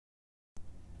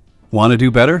Want to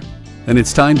do better? Then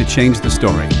it's time to change the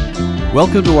story.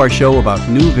 Welcome to our show about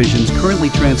new visions currently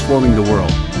transforming the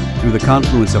world through the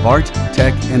confluence of art,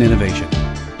 tech, and innovation.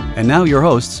 And now your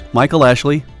hosts, Michael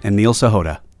Ashley and Neil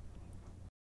Sahota.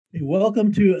 Hey,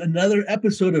 welcome to another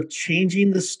episode of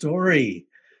Changing the Story.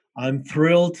 I'm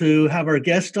thrilled to have our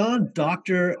guest on,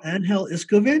 Dr. Angel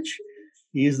Iscovich.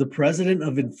 He is the president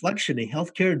of Inflection, a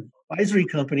healthcare advisory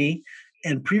company,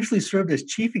 and previously served as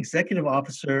chief executive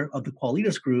officer of the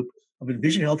Qualitas Group of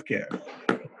Envision Healthcare,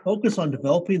 focused on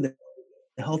developing the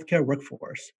healthcare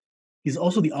workforce. He's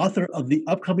also the author of the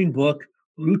upcoming book,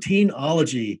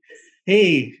 Routineology.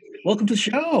 Hey, welcome to the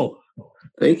show.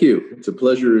 Thank you. It's a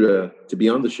pleasure to be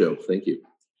on the show. Thank you.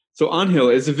 So, Angel,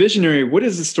 as a visionary, what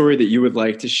is the story that you would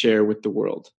like to share with the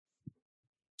world?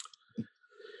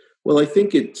 Well, I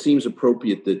think it seems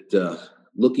appropriate that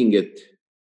looking at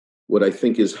what I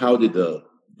think is how did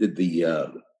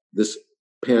this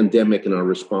pandemic and our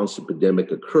response to the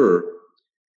pandemic occur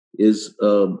is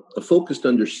a focused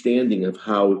understanding of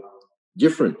how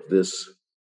different this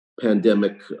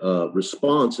pandemic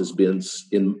response has been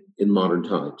in modern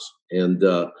times and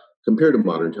compared to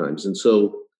modern times. And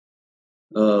so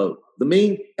the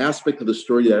main aspect of the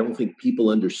story that I don't think people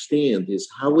understand is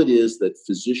how it is that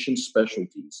physician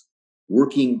specialties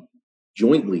working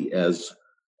jointly as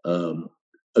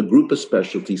a group of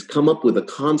specialties come up with a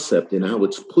concept and how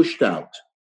it's pushed out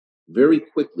very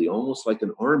quickly, almost like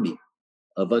an army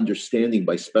of understanding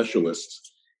by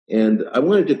specialists. And I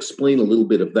wanted to explain a little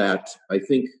bit of that. I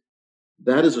think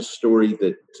that is a story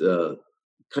that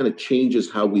kind of changes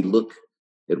how we look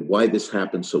at why this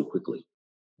happened so quickly.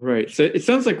 Right. So it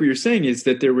sounds like what you're saying is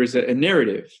that there was a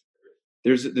narrative.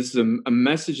 This is a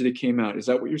message that came out. Is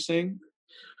that what you're saying?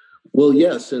 Well,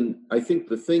 yes. And I think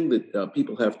the thing that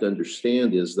people have to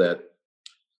understand is that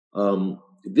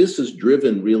this is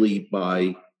driven really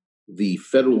by the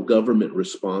federal government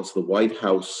response, the White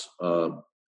House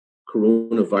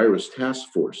coronavirus task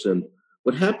force. And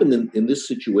what happened in this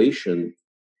situation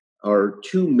are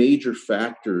two major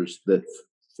factors that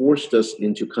forced us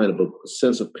into kind of a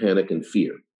sense of panic and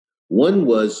fear. One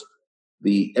was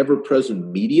the ever-present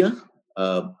media.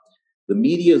 The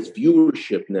media's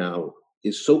viewership now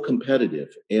is so competitive.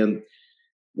 And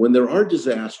when there are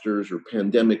disasters or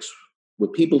pandemics,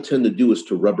 what people tend to do is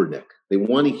to rubberneck. They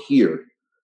want to hear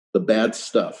the bad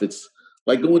stuff. It's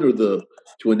like going to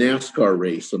a NASCAR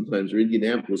race sometimes, or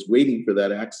Indianapolis, waiting for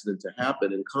that accident to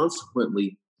happen. And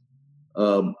consequently,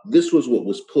 this was what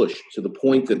was pushed to the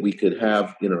point that we could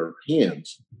have in our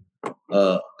hands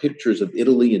pictures of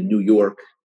Italy and New York,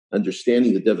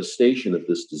 understanding the devastation of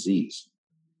this disease.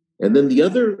 And then the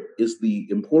other is the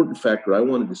important factor I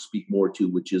wanted to speak more to,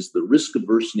 which is the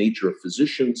risk-averse nature of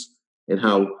physicians and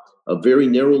how a very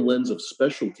narrow lens of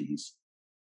specialties,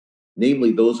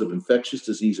 namely those of infectious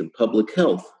disease and public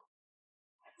health,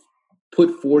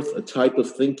 put forth a type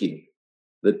of thinking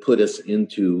that put us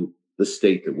into the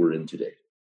state that we're in today.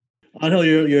 Angel,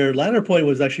 your latter point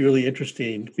was actually really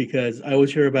interesting because I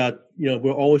always hear about,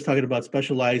 we're always talking about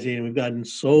specializing, and we've gotten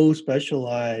so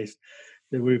specialized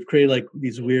that we've created like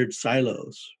these weird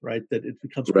silos, right? That it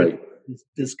becomes this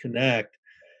disconnect.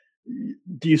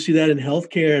 Do you see that in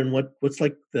healthcare, and what's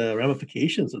like the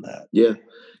ramifications of that? Yeah.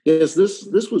 Yes,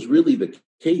 this was really the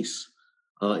case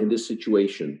in this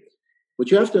situation. What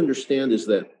you have to understand is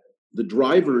that the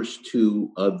drivers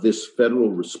to this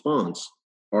federal response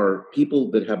are people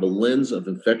that have a lens of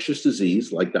infectious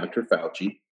disease, like Dr.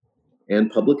 Fauci,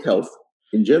 and public health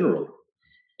in general.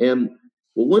 And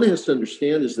what one has to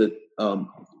understand is that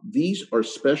these are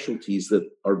specialties that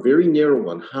are very narrow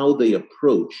on how they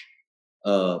approach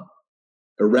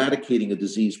eradicating a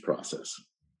disease process.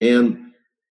 And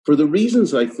for the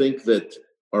reasons I think that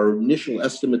our initial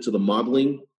estimates of the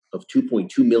modeling of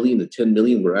 2.2 million to 10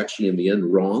 million were actually in the end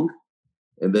wrong,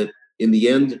 and that in the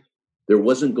end, there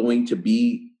wasn't going to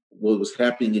be what was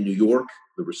happening in New York,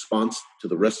 the response to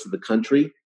the rest of the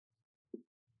country.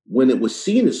 When it was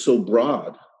seen as so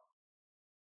broad,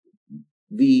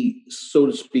 the, so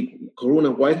to speak,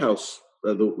 the White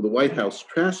House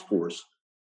task force,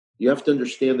 you have to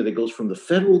understand that it goes from the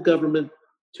federal government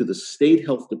to the state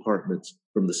health departments,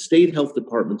 from the state health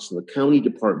departments to the county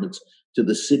departments to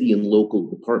the city and local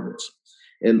departments.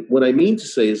 And what I mean to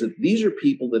say is that these are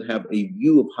people that have a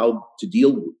view of how to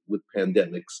deal with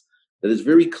pandemics that is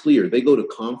very clear. They go to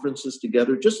conferences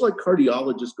together, just like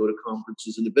cardiologists go to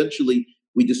conferences, and eventually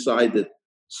we decide that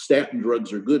statin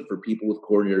drugs are good for people with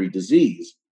coronary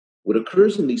disease. What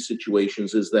occurs in these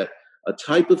situations is that a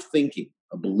type of thinking,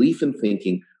 a belief in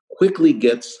thinking, quickly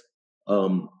gets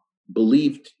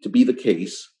believed to be the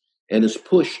case and is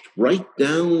pushed right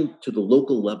down to the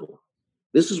local level.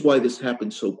 This is why this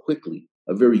happened so quickly.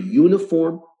 A very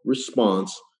uniform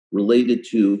response related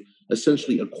to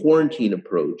essentially a quarantine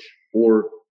approach or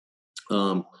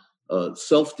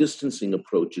self-distancing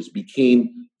approaches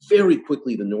became very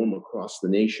quickly the norm across the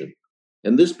nation.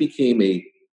 And this became a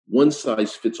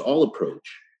one-size-fits-all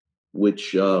approach,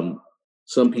 which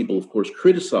some people, of course,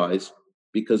 criticize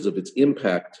because of its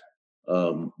impact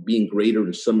being greater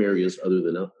in some areas other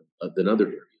than other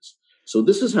areas. So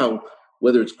this is how,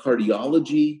 whether it's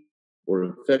cardiology or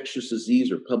infectious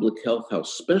disease or public health, how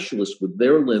specialists with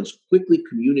their lens quickly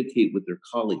communicate with their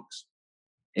colleagues.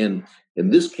 And in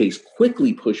this case,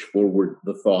 quickly push forward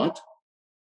the thought.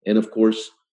 And of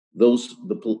course,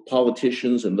 the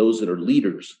politicians and those that are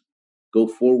leaders go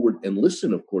forward and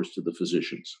listen, of course, to the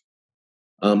physicians.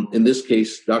 In this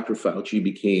case, Dr. Fauci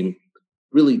became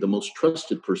really the most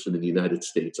trusted person in the United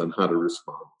States on how to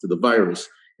respond to the virus.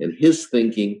 And his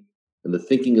thinking and the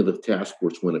thinking of the task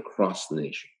force went across the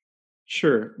nation.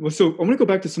 Sure. Well, so I want to go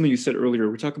back to something you said earlier.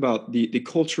 We talk about the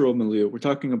cultural milieu. We're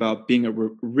talking about being a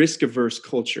risk-averse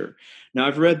culture. Now,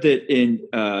 I've read that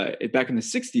back in the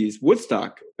 60s,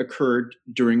 Woodstock occurred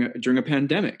during a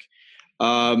pandemic.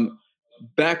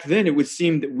 Back then, it would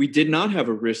seem that we did not have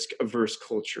a risk-averse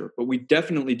culture, but we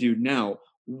definitely do now.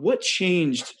 What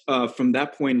changed from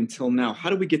that point until now? How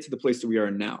do we get to the place that we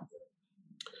are now?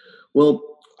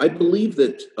 Well, I believe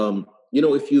that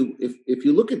if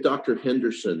you look at Dr.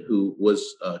 Henderson, who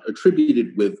was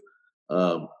attributed with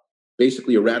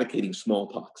basically eradicating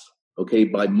smallpox, okay,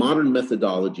 by modern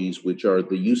methodologies, which are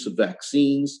the use of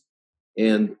vaccines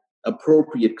and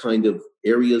appropriate kind of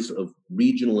areas of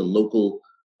regional and local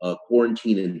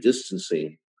quarantine and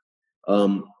distancing,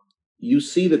 you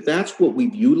see that that's what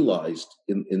we've utilized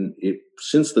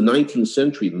since the 19th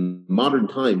century, in modern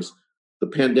times. The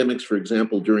pandemics, for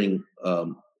example, during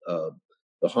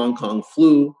the Hong Kong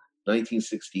flu,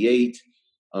 1968,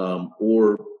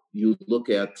 or you look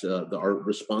at our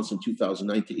response in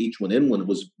 2009 to H1N1, it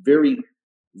was very,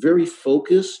 very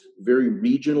focused, very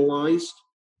regionalized.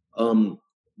 But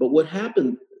what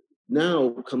happened now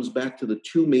comes back to the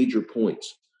two major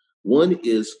points. One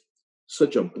is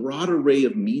such a broad array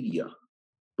of media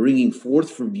bringing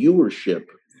forth for viewership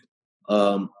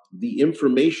the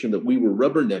information that we were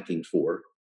rubbernecking for,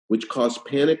 which caused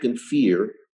panic and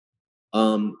fear.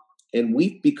 And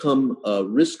we've become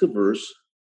risk averse,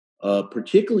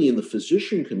 particularly in the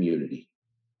physician community,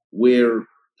 where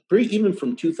even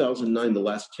from 2009, the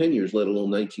last 10 years, let alone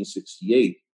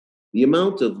 1968, the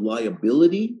amount of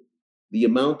liability, the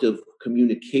amount of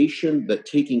communication that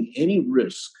taking any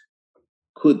risk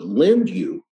could lend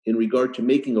you in regard to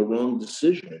making a wrong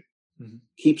decision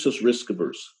keeps us risk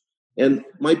averse. And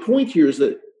my point here is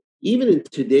that even in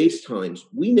today's times,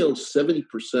 we know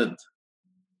 70%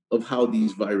 of how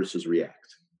these viruses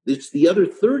react. It's the other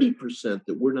 30%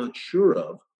 that we're not sure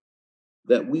of,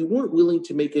 that we weren't willing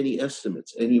to make any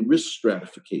estimates, any risk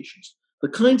stratifications. The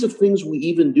kinds of things we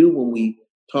even do when we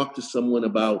talk to someone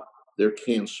about their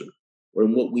cancer or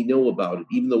what we know about it,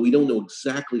 even though we don't know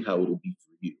exactly how it'll be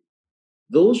for you.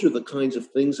 Those are the kinds of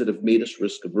things that have made us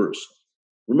risk averse.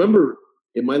 Remember,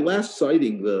 in my last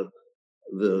citing,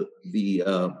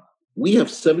 we have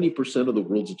 70% of the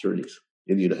world's attorneys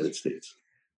in the United States.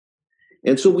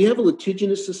 And so we have a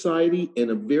litigious society and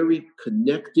a very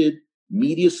connected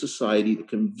media society that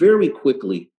can very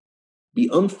quickly be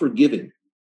unforgiving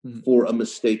for a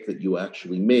mistake that you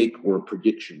actually make or a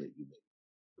prediction that you make.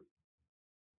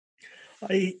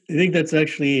 I think that's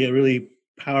actually a really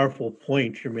powerful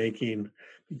point you're making,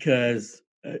 because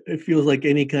it feels like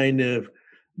any kind of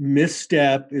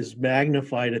misstep is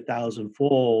magnified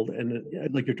 1,000-fold. And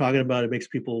like you're talking about, it makes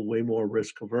people way more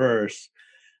risk averse,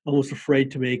 almost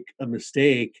afraid to make a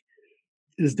mistake.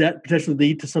 Does that potentially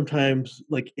lead to sometimes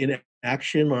like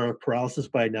inaction or paralysis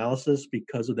by analysis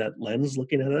because of that lens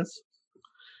looking at us?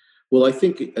 Well, I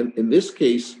think in this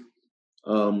case,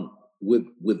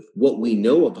 with what we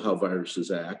know of how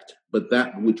viruses act, but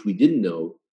that which we didn't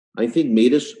know, I think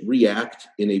made us react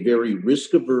in a very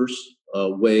risk-averse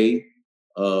way,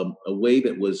 a way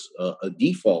that was a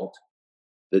default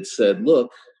that said,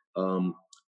 look,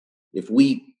 if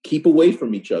we keep away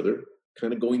from each other,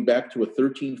 kind of going back to a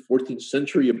 13th, 14th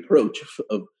century approach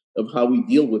of how we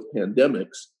deal with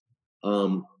pandemics,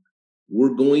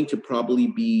 we're going to probably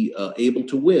be able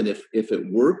to win. If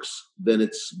it works, then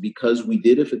it's because we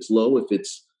did. If it's low, if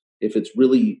it's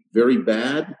really very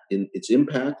bad in its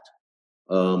impact,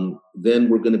 then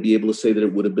we're going to be able to say that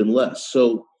it would have been less.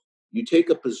 So you take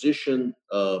a position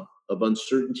of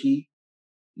uncertainty.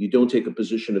 You don't take a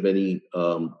position of any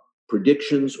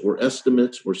predictions or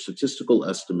estimates or statistical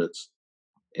estimates.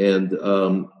 And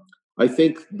I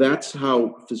think that's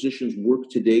how physicians work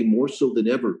today more so than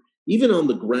ever. Even on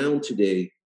the ground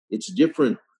today, it's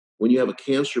different when you have a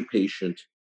cancer patient,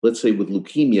 let's say with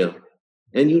leukemia,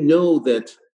 and you know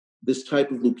that this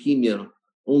type of leukemia,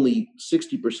 only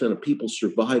 60% of people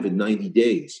survive in 90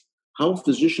 days. How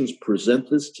physicians present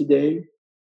this today,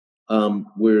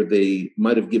 where they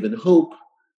might have given hope,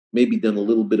 maybe done a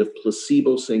little bit of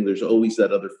placebo, saying there's always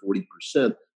that other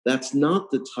 40%. That's not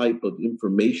the type of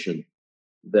information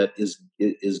that is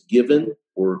given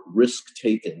or risk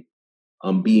taken,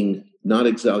 being not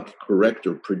exactly correct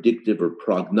or predictive or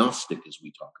prognostic as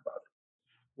we talk about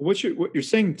it. What you're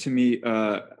saying to me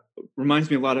reminds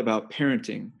me a lot about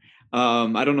parenting.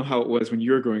 I don't know how it was when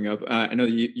you were growing up. I know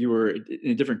you were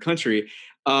in a different country,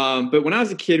 but when I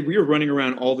was a kid, we were running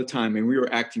around all the time and we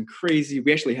were acting crazy.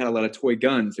 We actually had a lot of toy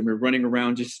guns and we were running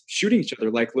around just shooting each other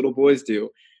like little boys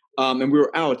do. And we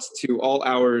were out to all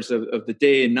hours of the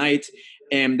day and night,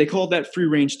 and they called that free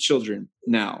range children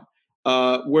now.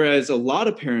 Whereas a lot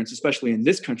of parents, especially in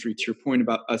this country, to your point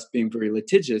about us being very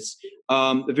litigious,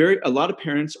 a lot of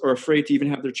parents are afraid to even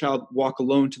have their child walk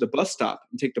alone to the bus stop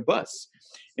and take the bus.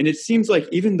 And it seems like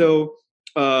even though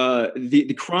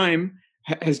the crime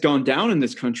has gone down in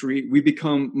this country, we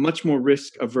become much more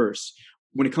risk averse.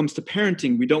 When it comes to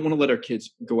parenting, we don't want to let our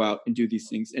kids go out and do these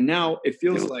things. And now it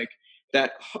feels like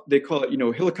that they call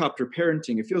it, helicopter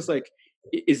parenting. It feels like,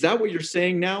 is that what you're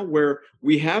saying now, where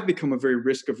we have become a very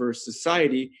risk-averse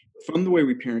society from the way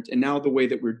we parent and now the way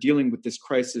that we're dealing with this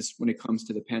crisis when it comes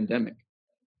to the pandemic?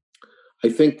 I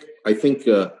think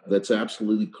that's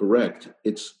absolutely correct.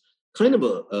 It's kind of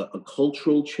a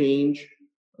cultural change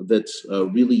that's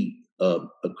really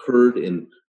occurred in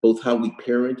both how we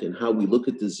parent and how we look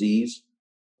at disease.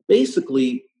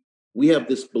 Basically, we have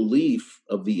this belief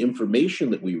of the information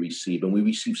that we receive, and we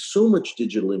receive so much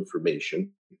digital information.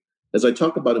 As I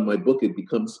talk about in my book, it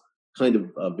becomes kind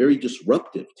of very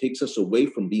disruptive, takes us away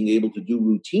from being able to do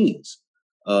routines,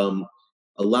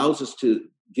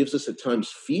 gives us at times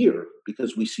fear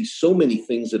because we see so many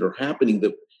things that are happening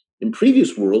that in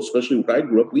previous worlds, especially where I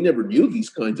grew up, we never knew these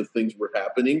kinds of things were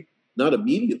happening, not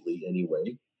immediately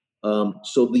anyway.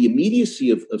 So the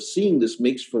immediacy of seeing this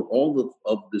makes for all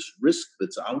of this risk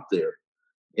that's out there.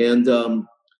 And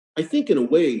I think in a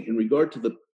way, in regard to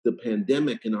the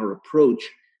pandemic and our approach,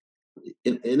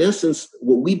 in essence,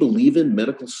 what we believe in,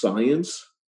 medical science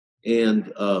and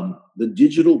the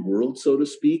digital world, so to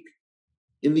speak,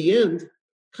 in the end,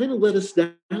 kind of let us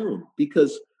down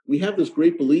because we have this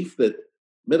great belief that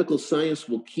medical science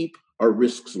will keep our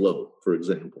risks low, for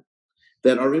example,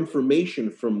 that our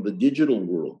information from the digital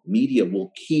world, media,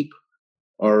 will keep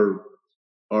us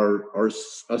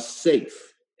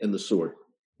safe and the sort.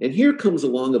 And here comes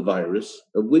along a virus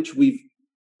of which we've,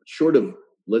 short of,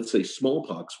 let's say,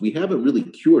 smallpox, we haven't really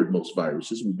cured most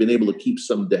viruses. We've been able to keep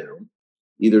some down,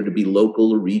 either to be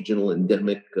local or regional,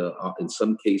 endemic, in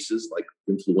some cases, like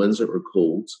influenza or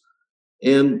colds.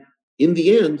 And in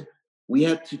the end, we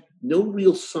had no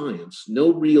real science,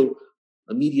 no real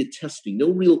immediate testing, no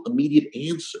real immediate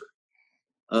answer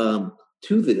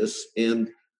to this. And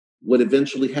what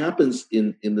eventually happens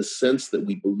in the sense that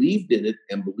we believed in it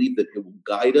and believed that it will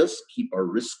guide us, keep our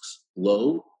risks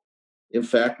low. In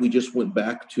fact, we just went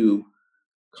back to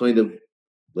kind of,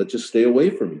 let's just stay away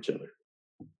from each other.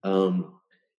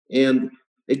 And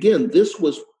again, this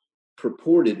was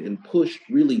purported and pushed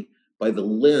really by the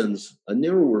lens, a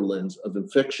narrower lens of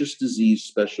infectious disease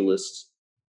specialists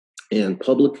and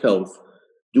public health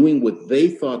doing what they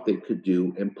thought they could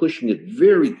do and pushing it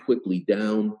very quickly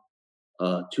down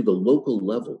to the local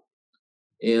level.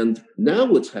 And now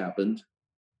what's happened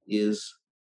is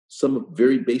some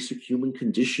very basic human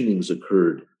conditionings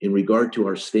occurred in regard to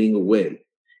our staying away.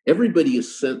 Everybody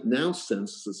is now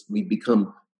senses we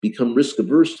become risk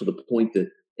averse to the point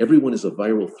that everyone is a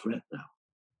viral threat now.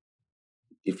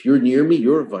 If you're near me,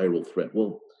 you're a viral threat.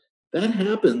 Well, that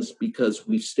happens because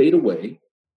we've stayed away,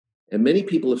 and many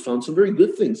people have found some very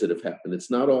good things that have happened.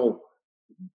 It's not all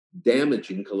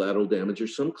damaging, collateral damage, or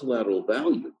some collateral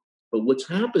value. But what's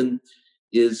happened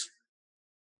is,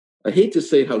 I hate to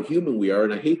say how human we are,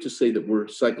 and I hate to say that we're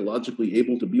psychologically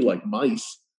able to be like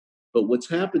mice, but what's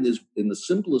happened is, in the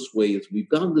simplest way, is we've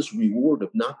gotten this reward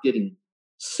of not getting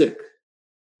sick,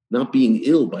 not being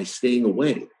ill by staying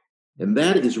away. And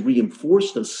that has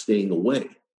reinforced us staying away.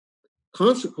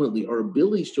 Consequently, our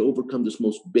abilities to overcome this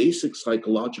most basic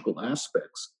psychological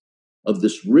aspects of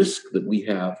this risk that we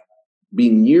have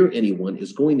being near anyone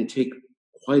is going to take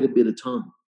quite a bit of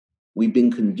time. We've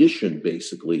been conditioned,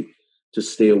 basically, to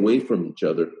stay away from each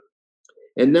other.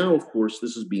 And now, of course,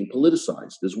 this is being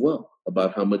politicized as well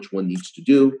about how much one needs to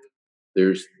do.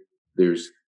 There's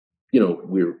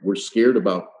we're scared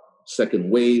about second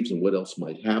waves and what else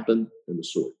might happen and the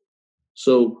sort.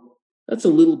 So that's a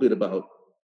little bit about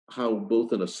how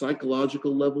both on a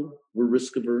psychological level we're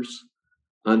risk averse,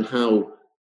 on how,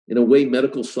 in a way,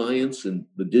 medical science and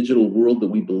the digital world that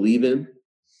we believe in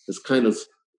has kind of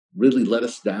really let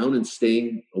us down in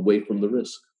staying away from the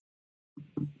risk.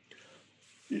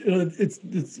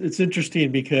 It's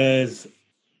interesting because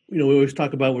we always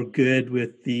talk about we're good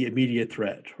with the immediate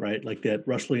threat, right? Like that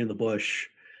rustling in the bush,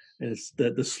 and it's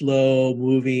the slow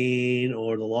moving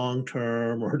or the long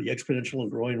term or the exponential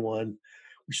and growing one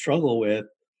we struggle with.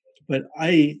 But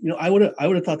I would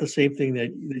have thought the same thing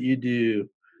that you do,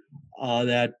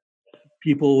 that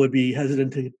people would be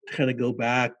hesitant to kind of go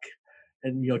back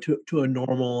and to a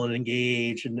normal and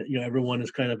engage, and everyone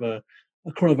is kind of a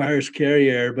coronavirus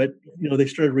carrier. But they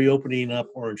started reopening up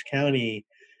Orange County,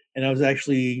 and I was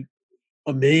actually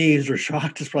amazed, or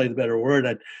shocked is probably the better word,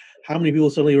 at how many people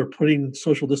suddenly were putting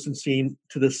social distancing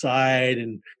to the side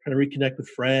and trying to reconnect with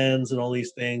friends and all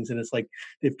these things. And it's like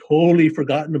they've totally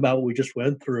forgotten about what we just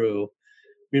went through.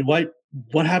 I mean,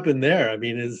 what happened there? I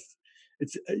mean,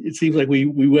 it seems like we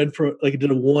went for, like, did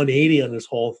a 180 on this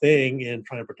whole thing and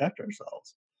trying to protect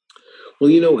ourselves. Well,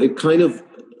 it kind of,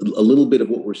 a little bit of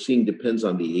what we're seeing depends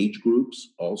on the age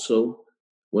groups also.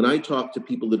 When I talk to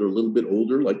people that are a little bit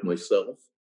older, like myself,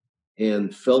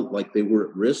 and felt like they were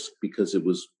at risk because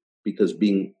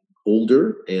being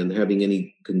older and having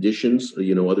any conditions,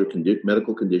 other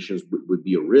medical conditions would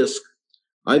be a risk.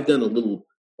 I've done a little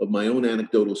of my own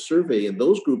anecdotal survey, and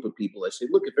those group of people, I say,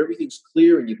 look, if everything's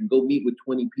clear and you can go meet with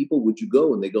 20 people, would you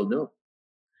go? And they go, no.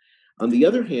 On the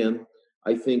other hand,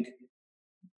 I think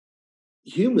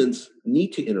humans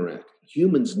need to interact.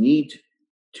 Humans need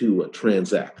to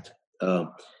transact.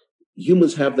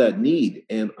 Humans have that need.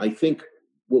 And I think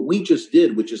what we just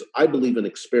did, which is, I believe, an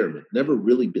experiment, never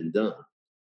really been done,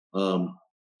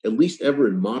 at least ever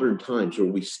in modern times, where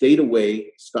we stayed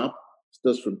away, stopped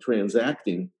us from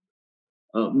transacting,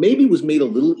 maybe was made a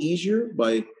little easier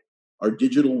by our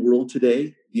digital world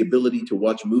today. The ability to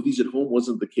watch movies at home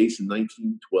wasn't the case in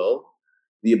 1912.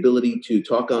 The ability to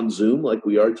talk on Zoom like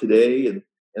we are today and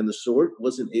the sort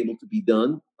wasn't able to be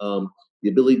done. The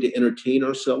ability to entertain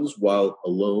ourselves while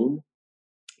alone,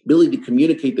 ability to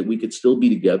communicate that we could still be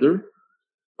together.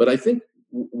 But I think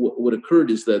what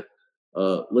occurred is that,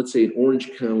 let's say in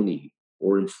Orange County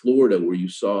or in Florida, where you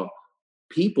saw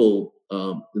people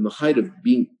in the height of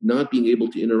not being able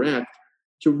to interact,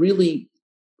 to really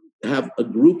have a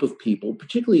group of people,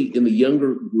 particularly in the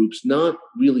younger groups, not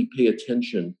really pay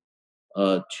attention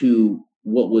to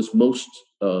what was most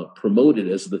promoted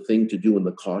as the thing to do and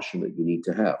the caution that you need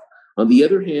to have. On the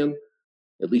other hand,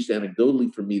 at least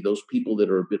anecdotally for me, those people that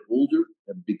are a bit older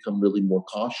have become really more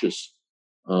cautious.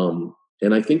 And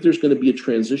I think there's going to be a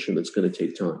transition that's going to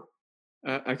take time.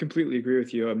 I completely agree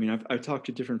with you. I mean, I've talked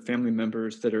to different family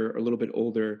members that are a little bit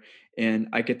older, and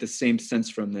I get the same sense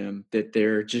from them that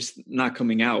they're just not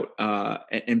coming out,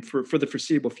 and for the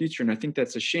foreseeable future. And I think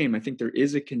that's a shame. I think there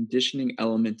is a conditioning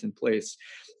element in place.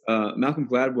 Malcolm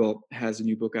Gladwell has a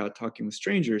new book out, Talking with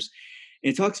Strangers, and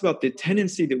he talks about the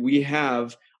tendency that we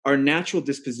have. Our natural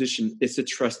disposition is to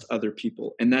trust other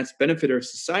people. And that's benefit our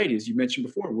society. As you mentioned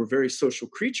before, we're very social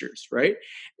creatures, right?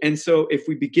 And so if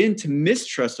we begin to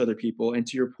mistrust other people, and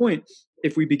to your point,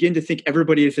 if we begin to think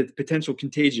everybody is a potential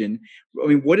contagion, I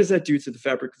mean, what does that do to the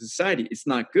fabric of society? It's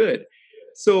not good.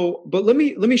 So, but let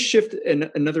me shift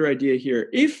another idea here.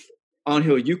 If,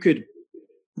 Angel, you could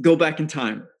go back in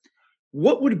time,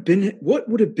 what would have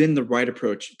been the right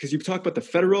approach? Because you've talked about the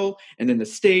federal and then the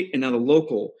state and now the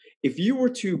local. If you were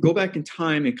to go back in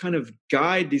time and kind of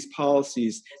guide these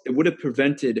policies that would have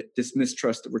prevented this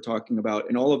mistrust that we're talking about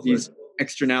and all of these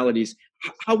externalities,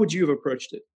 how would you have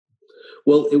approached it?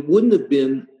 Well, it wouldn't have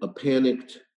been a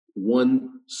panicked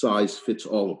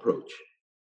one-size-fits-all approach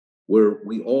where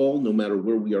we all, no matter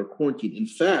where we are quarantined. In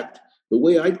fact, the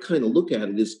way I'd kind of look at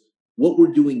it is what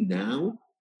we're doing now.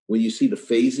 When you see the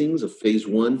phasings of phase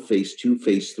 1, phase 2,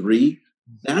 phase 3,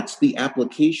 that's the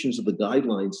applications of the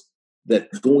guidelines that,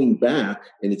 going back,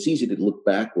 and it's easy to look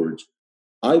backwards,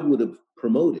 I would have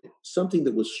promoted something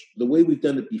that was the way we've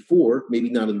done it before, maybe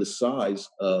not in the size,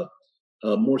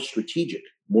 more strategic,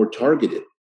 more targeted.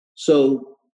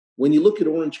 So when you look at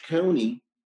Orange County,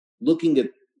 looking at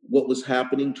what was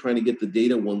happening, trying to get the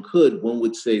data one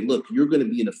would say, look, you're going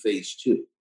to be in a phase 2.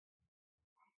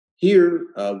 Here,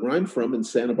 where I'm from in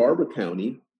Santa Barbara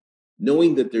County,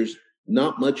 knowing that there's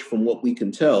not much from what we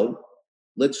can tell,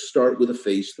 let's start with a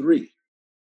phase 3.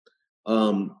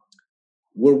 Where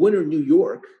we're in New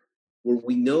York, where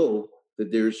we know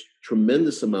that there's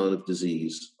tremendous amount of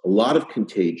disease, a lot of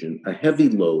contagion, a heavy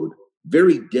load,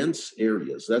 very dense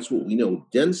areas. That's what we know.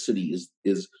 Density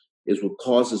is what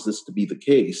causes this to be the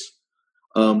case.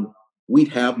 We'd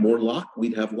have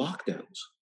lockdowns.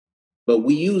 But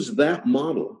we use that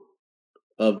model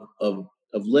of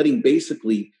letting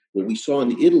basically what we saw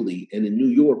in Italy and in New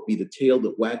York be the tail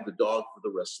that wagged the dog for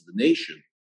the rest of the nation,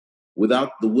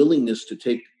 without the willingness to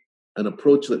take an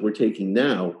approach that we're taking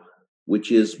now,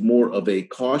 which is more of a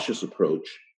cautious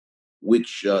approach,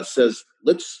 which says,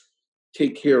 let's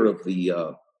take care of the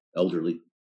elderly.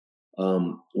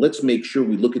 Let's make sure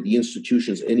we look at the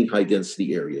institutions, any high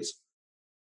density areas.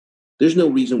 There's no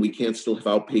reason we can't still have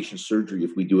outpatient surgery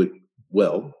if we do it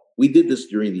well. We did this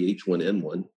during the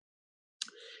H1N1.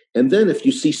 And then if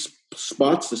you see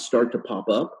spots that start to pop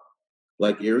up,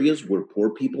 like areas where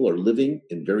poor people are living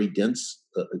in very dense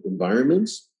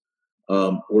environments,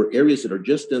 or areas that are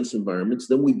just dense environments,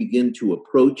 then we begin to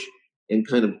approach and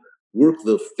kind of work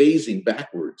the phasing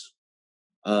backwards.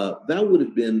 That would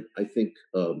have been, I think,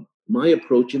 my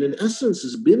approach, and in essence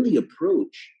has been the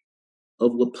approach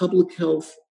of what public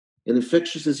health and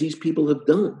infectious disease people have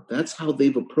done. That's how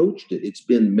they've approached it. It's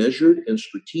been measured and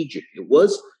strategic. It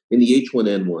was in the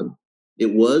H1N1.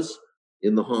 It was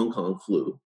in the Hong Kong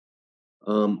flu.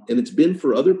 And it's been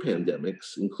for other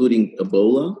pandemics, including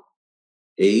Ebola,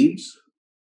 AIDS,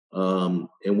 and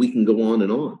we can go on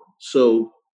and on.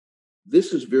 So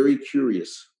this is very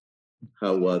curious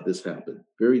how this happened.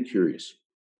 Very curious.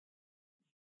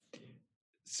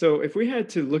 So if we had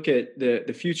to look at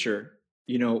the future,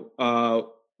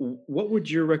 what would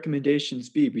your recommendations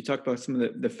be? We talked about some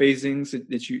of the phasings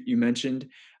that you mentioned.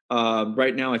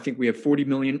 Right now, I think we have 40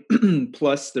 million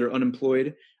plus that are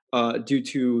unemployed due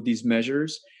to these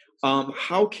measures.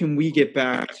 How can we get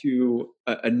back to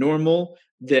a normal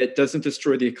that doesn't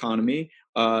destroy the economy,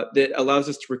 that allows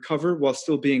us to recover while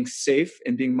still being safe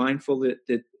and being mindful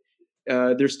that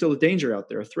there's still a danger out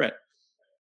there, a threat?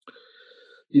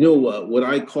 What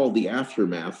I call the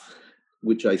aftermath,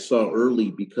 which I saw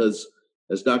early, because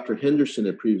as Dr. Henderson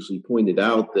had previously pointed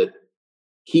out, that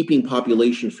keeping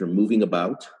populations from moving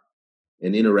about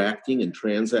and interacting and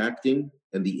transacting,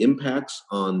 and the impacts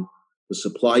on the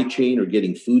supply chain or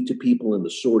getting food to people and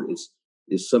the sort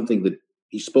is something that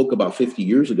he spoke about 50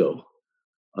 years ago.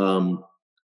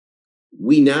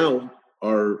 We now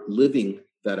are living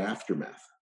that aftermath.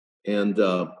 And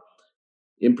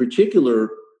in particular,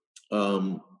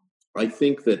 I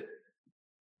think that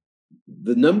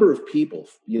the number of people,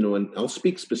 and I'll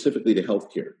speak specifically to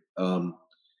healthcare,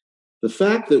 the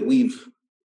fact that we've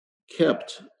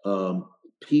kept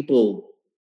people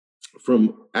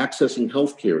from accessing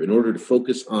healthcare in order to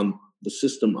focus on the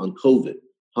system on COVID,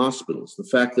 hospitals, the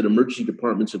fact that emergency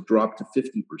departments have dropped to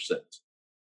 50%,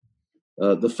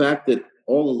 the fact that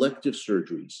all elective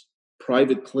surgeries,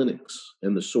 private clinics,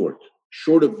 and the sort,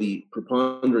 short of the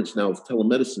preponderance now of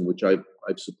telemedicine, which I've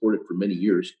supported for many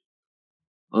years,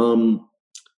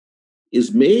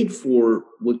 is made for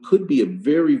what could be a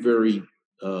very, very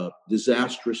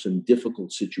disastrous and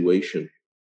difficult situation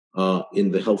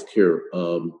in the healthcare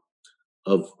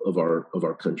of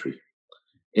our country.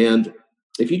 And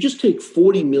if you just take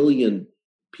 40 million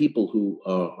people who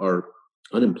are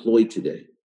unemployed today,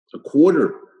 a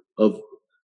quarter of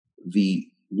the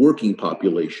working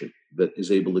population that is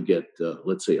able to get,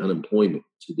 let's say, unemployment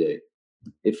today,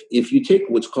 if you take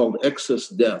what's called excess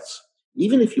deaths,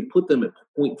 even if you put them at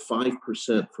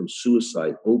 0.5% from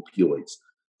suicide, opioids,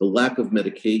 the lack of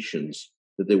medications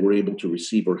that they were able to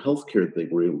receive or healthcare that they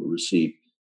were able to receive,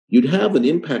 you'd have an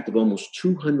impact of almost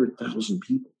 200,000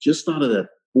 people just out of that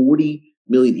 40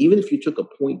 million, even if you took a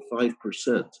 0.5%.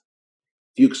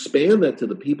 If you expand that to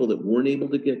the people that weren't able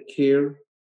to get care,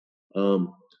 the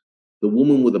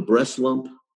woman with a breast lump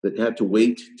that had to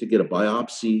wait to get a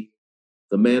biopsy,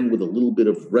 the man with a little bit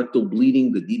of rectal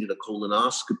bleeding that needed a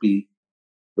colonoscopy,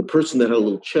 the person that had a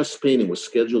little chest pain and was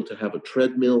scheduled to have a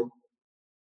treadmill,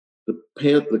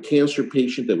 the cancer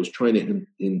patient that was trying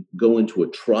to go into a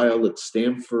trial at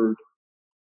Stanford.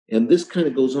 And this kind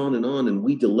of goes on, and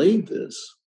we delayed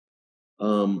this.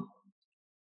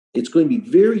 It's going to be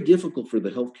very difficult for the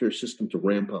healthcare system to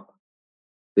ramp up.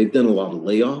 They've done a lot of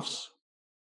layoffs.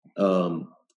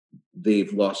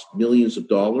 They've lost millions of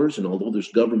dollars, and although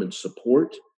there's government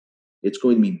support, it's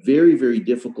going to be very, very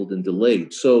difficult and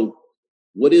delayed. So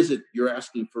what is it you're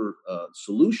asking for?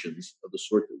 Solutions of the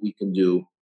sort that we can do.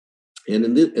 And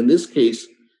in this case,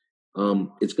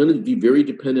 it's going to be very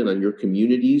dependent on your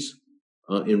communities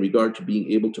in regard to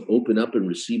being able to open up and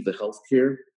receive the health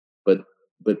care.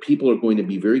 But people are going to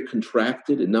be very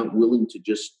contracted and not willing to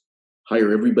just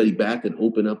hire everybody back and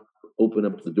open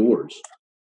up the doors.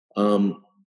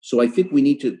 So I think we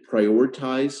need to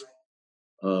prioritize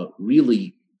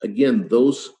really again,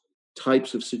 those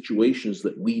types of situations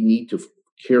that we need to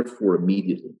care for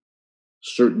immediately.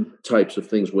 Certain types of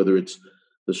things, whether it's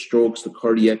the strokes, the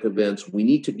cardiac events, we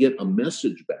need to get a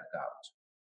message back out,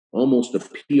 almost a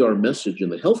PR message in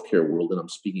the healthcare world, and I'm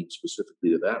speaking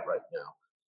specifically to that right now,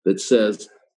 that says,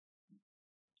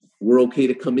 we're okay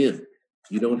to come in.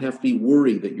 You don't have to be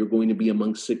worried that you're going to be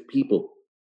among sick people.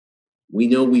 We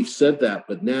know we've said that,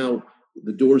 but now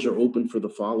the doors are open for the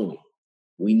following.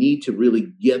 We need to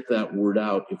really get that word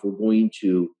out if we're going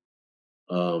to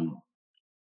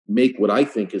make what I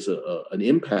think is an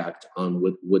impact on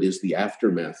what is the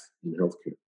aftermath in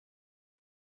healthcare.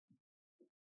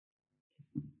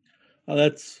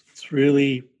 It's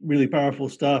really, really powerful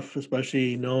stuff,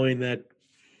 especially knowing that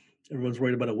everyone's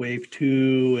worried about a wave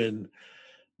 2 and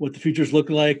what the future's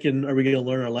looking like, and are we going to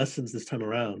learn our lessons this time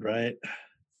around, right?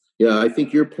 Yeah, I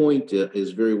think your point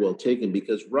is very well taken,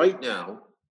 because right now,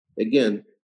 again,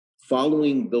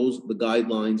 following the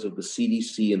guidelines of the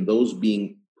CDC and those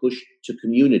being pushed to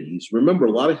communities. Remember,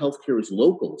 a lot of healthcare is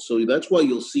local, so that's why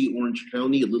you'll see Orange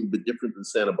County a little bit different than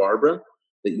Santa Barbara.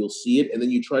 That you'll see it, and then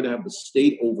you try to have the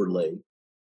state overlay.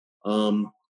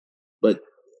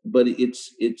 But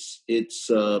it's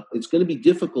going to be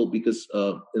difficult because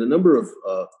in a number of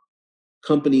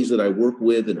companies that I work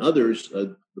with and others,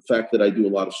 the fact that I do a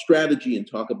lot of strategy and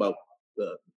talk about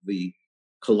the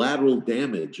collateral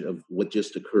damage of what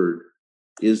just occurred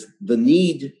is the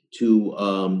need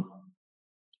to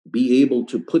be able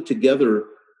to put together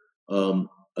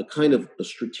a kind of a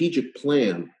strategic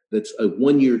plan that's a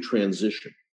one-year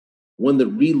transition, one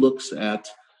that relooks at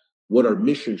what our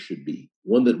mission should be,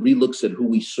 one that relooks at who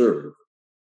we serve,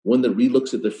 one that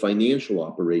relooks at the financial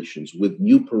operations with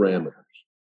new parameters,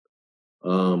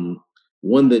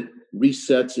 one that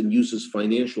resets and uses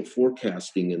financial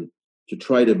forecasting and to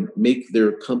try to make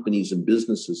their companies and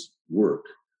businesses work.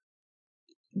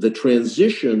 The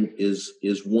transition is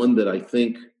one that I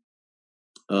think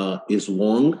is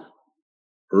longer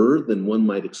than one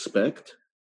might expect,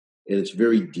 and it's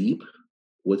very deep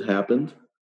what happened.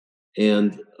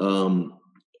 And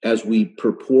as we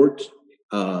purport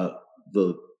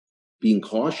the being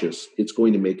cautious, it's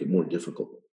going to make it more difficult.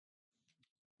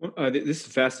 Well, this is a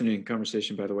fascinating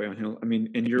conversation, by the way, Angel. I mean,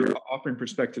 and you're offering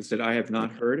perspectives that I have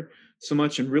not heard so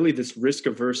much, and really this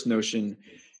risk-averse notion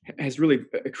has really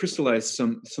crystallized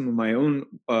some of my own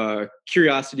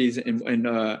curiosities and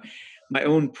my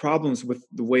own problems with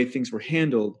the way things were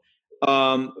handled.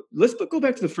 Let's go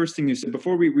back to the first thing you said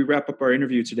before we wrap up our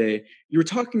interview today. You were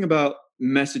talking about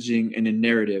messaging and a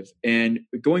narrative, and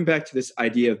going back to this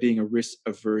idea of being a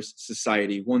risk-averse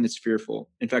society, one that's fearful.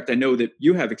 In fact, I know that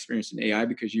you have experience in AI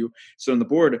because you sit on the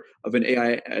board of an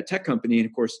AI tech company, and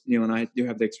of course, Neil and I do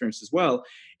have the experience as well.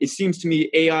 It seems to me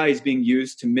AI is being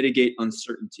used to mitigate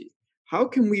uncertainty. How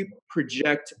can we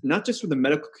project, not just for the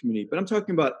medical community, but I'm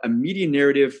talking about a media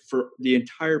narrative for the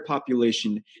entire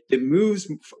population that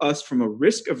moves us from a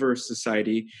risk-averse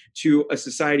society to a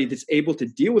society that's able to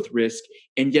deal with risk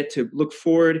and yet to look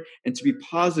forward and to be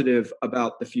positive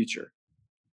about the future?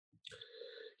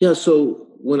 Yeah, so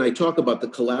when I talk about the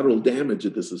collateral damage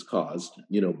that this has caused,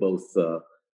 both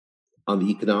on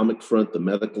the economic front, the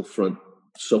medical front,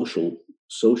 social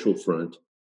front,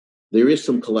 there is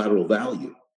some collateral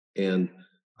value. And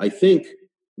I think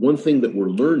one thing that we're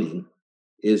learning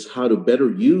is how to better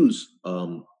use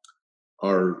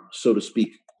our, so to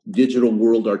speak, digital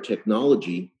world, our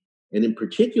technology, and in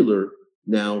particular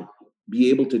now be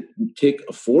able to take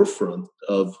a forefront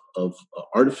of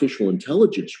artificial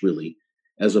intelligence really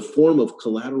as a form of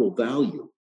collateral value.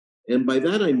 And by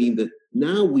that I mean that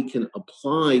now we can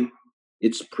apply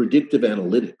its predictive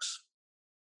analytics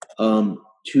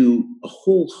to a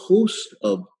whole host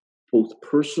of both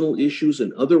personal issues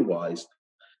and otherwise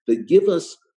that give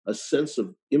us a sense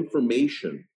of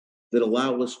information that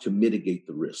allow us to mitigate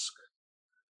the risk.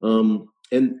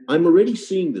 And I'm already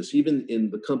seeing this even in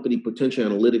the company Potential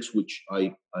Analytics, which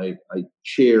I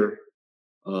chair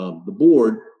the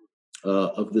board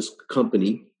of this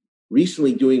company,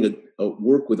 recently doing a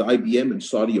work with IBM in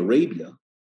Saudi Arabia,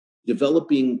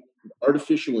 developing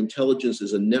artificial intelligence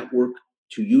as a network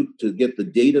to get the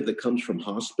data that comes from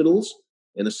hospitals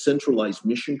and a centralized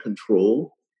mission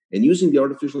control, and using the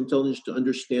artificial intelligence to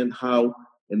understand how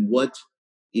and what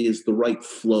is the right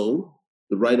flow,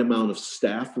 the right amount of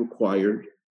staff required,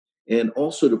 and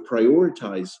also to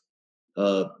prioritize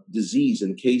disease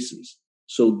and cases.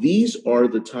 So these are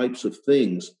the types of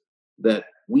things that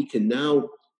we can now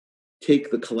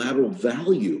take the collateral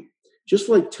value, just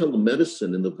like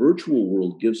telemedicine in the virtual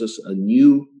world gives us a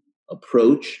new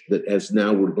approach that as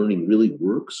now we're learning really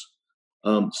works.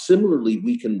 Similarly,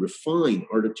 we can refine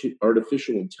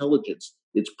artificial intelligence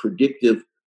its predictive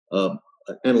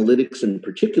analytics in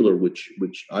particular, which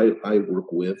I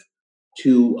work with,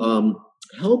 to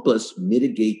help us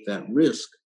mitigate that risk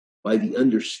by the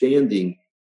understanding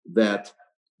that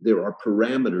there are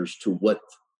parameters to what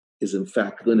is in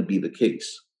fact going to be the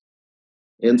case.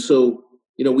 And so,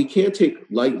 we can't take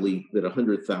lightly that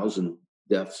 100,000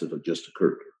 deaths have just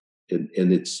occurred. And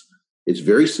it's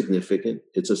very significant.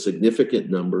 It's a significant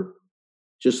number.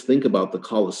 Just think about the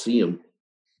Colosseum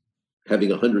having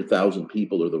 100,000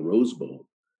 people, or the Rose Bowl.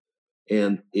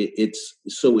 And it's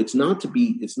not to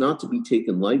be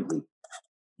taken lightly.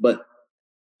 But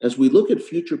as we look at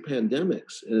future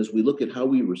pandemics, and as we look at how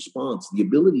we respond, the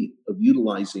ability of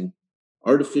utilizing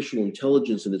artificial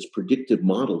intelligence and its predictive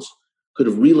models could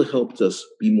have really helped us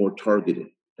be more targeted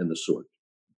and the sort.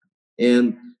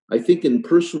 And I think in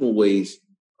personal ways,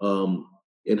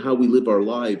 in how we live our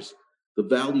lives, the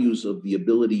values of the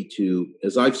ability to,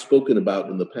 as I've spoken about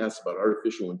in the past, about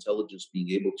artificial intelligence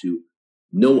being able to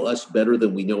know us better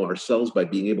than we know ourselves by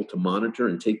being able to monitor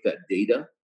and take that data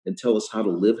and tell us how to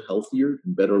live healthier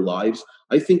and better lives.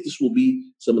 I think this will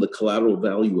be some of the collateral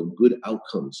value and good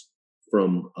outcomes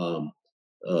from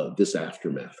this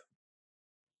aftermath.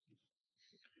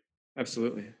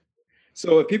 Absolutely.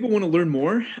 So if people want to learn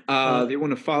more, they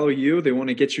want to follow you, they want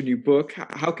to get your new book,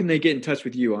 how can they get in touch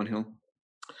with you, Angel?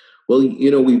 Well,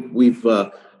 we've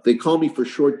they call me for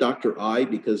short Dr. I,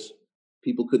 because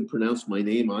people couldn't pronounce my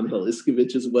name, Angel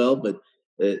Iskovich, as well. But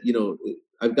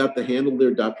I've got the handle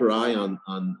there, Dr. I, on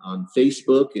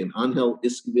Facebook, and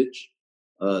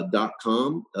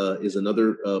AngelIskovich.com is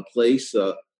another place.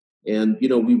 And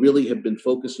we really have been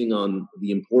focusing on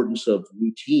the importance of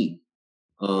routine,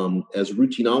 as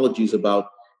routinology is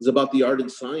about the art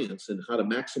and science, and how to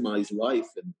maximize life,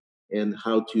 and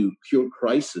how to cure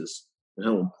crisis, and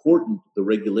how important the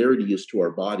regularity is to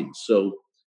our bodies. So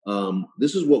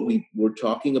this is what we're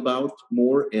talking about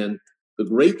more. And the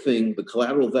great thing, the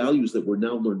collateral values, that we're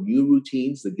now learning new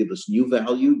routines that give us new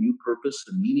value, new purpose,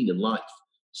 and meaning in life.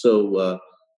 So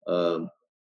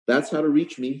that's how to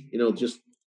reach me. Just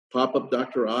pop up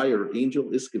Dr. I or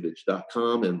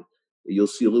AngelIskovich.com, and you'll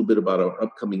see a little bit about our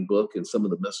upcoming book and some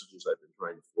of the messages I've been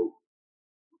trying to forward.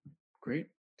 Great.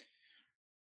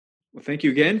 Well, thank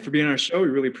you again for being on our show. We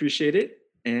really appreciate it.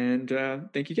 And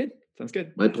thank you again. Sounds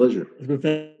good. My pleasure. It's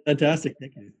been fantastic.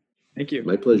 Thank you. Thank you.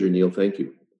 My pleasure, Neil. Thank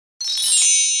you.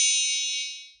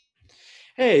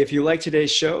 Hey, if you like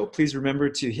today's show, please remember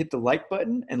to hit the like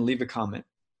button and leave a comment.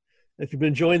 If you've been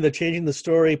enjoying the Changing the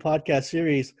Story podcast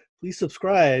series, please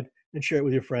subscribe and share it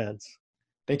with your friends.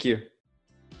 Thank you.